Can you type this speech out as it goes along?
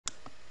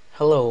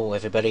Hello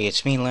everybody,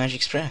 it's me, Lounge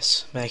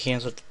Express, back here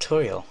with a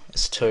tutorial.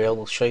 This tutorial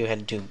will show you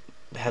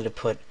how to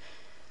put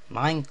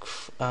Mine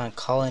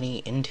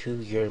Colony into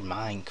your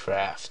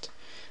Minecraft.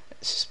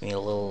 This is be a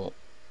little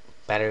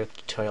better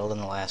tutorial than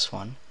the last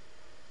one,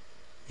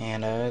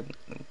 and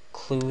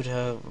include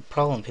a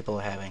problem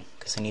people are having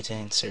because they need to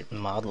insert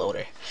mod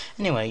loader.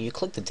 Anyway, you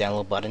click the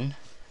download button,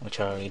 which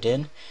I already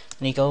did,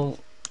 and you go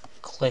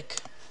click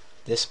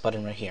this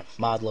button right here,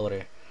 mod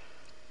loader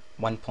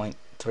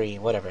 1.3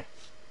 whatever.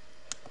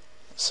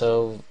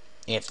 So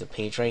you have the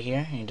page right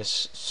here, and you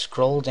just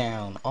scroll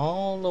down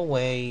all the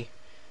way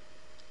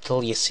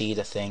till you see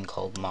the thing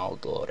called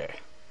mod loader.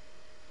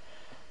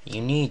 You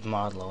need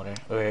mod loader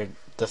or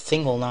the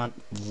thing will not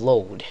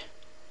load.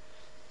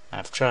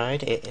 I've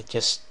tried,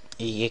 it's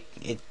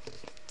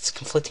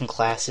conflicting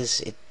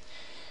classes.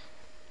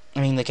 I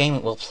mean the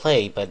game will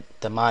play, but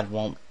the mod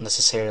won't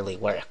necessarily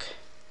work.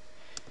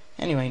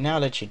 Anyway,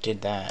 now that you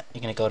did that,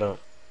 you're gonna go to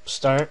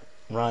start,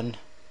 run,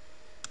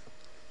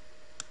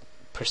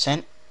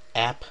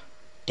 %app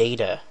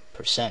data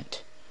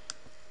 %.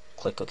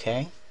 Click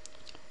OK.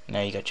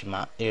 Now you got your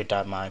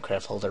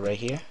 .minecraft folder right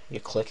here.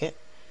 You click it.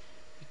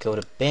 You go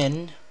to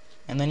bin,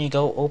 and then you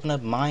go open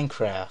up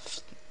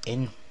Minecraft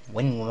in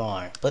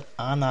WinRAR. But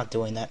I'm not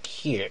doing that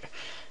here.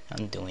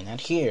 I'm doing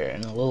that here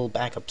in a little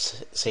backup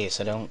save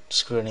so I don't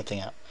screw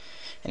anything up.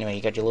 Anyway,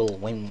 you got your little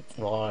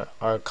WinRAR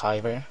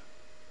archiver,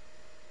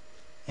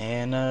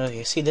 and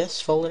you see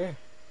this folder,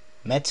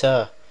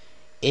 meta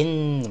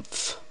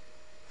inf.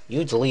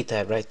 You delete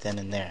that right then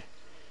and there,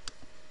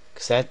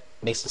 because that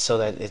makes it so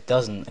that it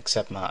doesn't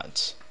accept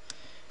mods.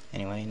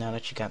 Anyway, now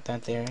that you got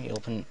that there, you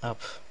open up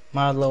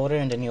mod loader,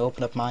 and then you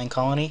open up Mine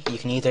Colony. You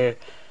can either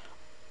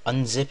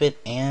unzip it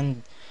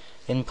and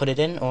put it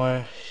in,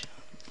 or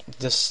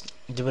just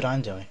do what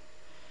I'm doing.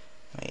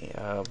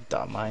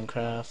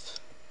 .minecraft.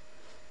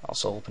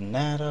 Also open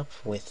that up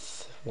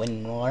with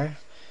WinRAR.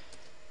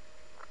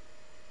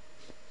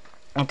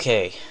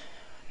 Okay,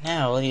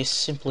 now you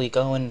simply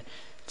go in.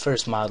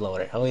 First, mod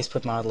loader. Always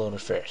put mod loader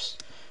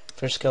first.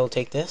 First, go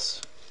take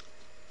this,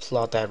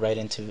 slot that right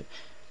into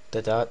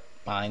the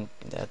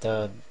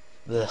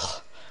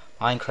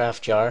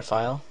Minecraft jar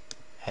file.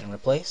 Add and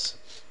replace.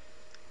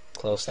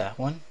 Close that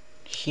one.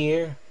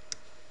 Here,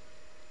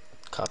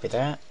 copy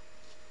that.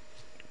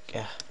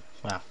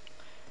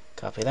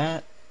 Copy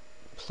that.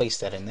 Place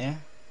that in there,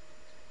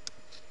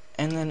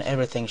 and then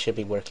everything should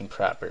be working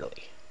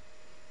properly,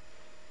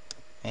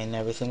 and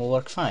everything will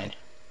work fine.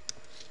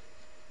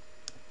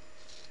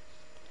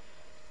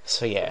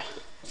 So yeah,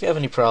 if you have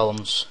any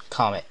problems,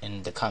 comment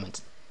in the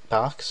comment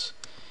box.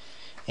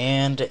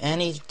 And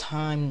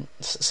anytime,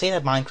 say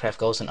that Minecraft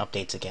goes and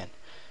updates again,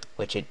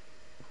 which it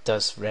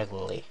does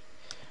regularly,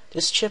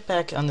 just check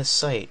back on the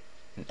site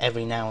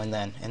every now and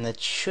then, and it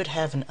should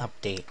have an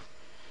update.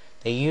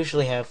 They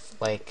usually have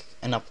like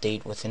an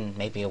update within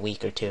maybe a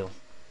week or two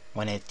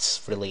when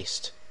it's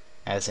released.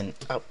 As in,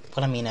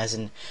 what I mean as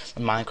in,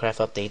 when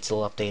Minecraft updates,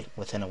 it'll update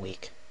within a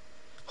week.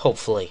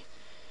 Hopefully.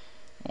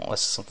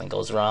 Unless something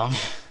goes wrong.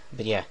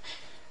 But yeah,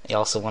 you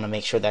also want to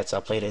make sure that's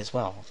updated as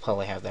well. I'll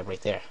probably have that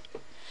right there.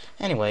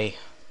 Anyway,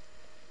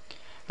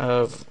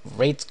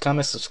 rate,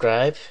 comment,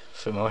 subscribe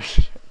for more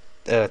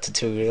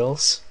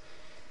tutorials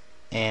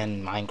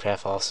and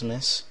Minecraft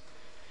awesomeness.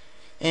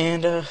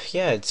 And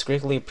yeah, it's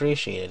greatly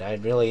appreciated. I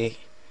really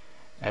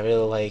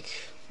like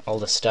all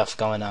the stuff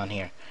going on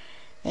here.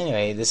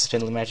 Anyway, this has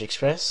been Lounge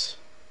Express,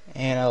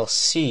 and I'll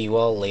see you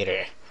all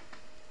later.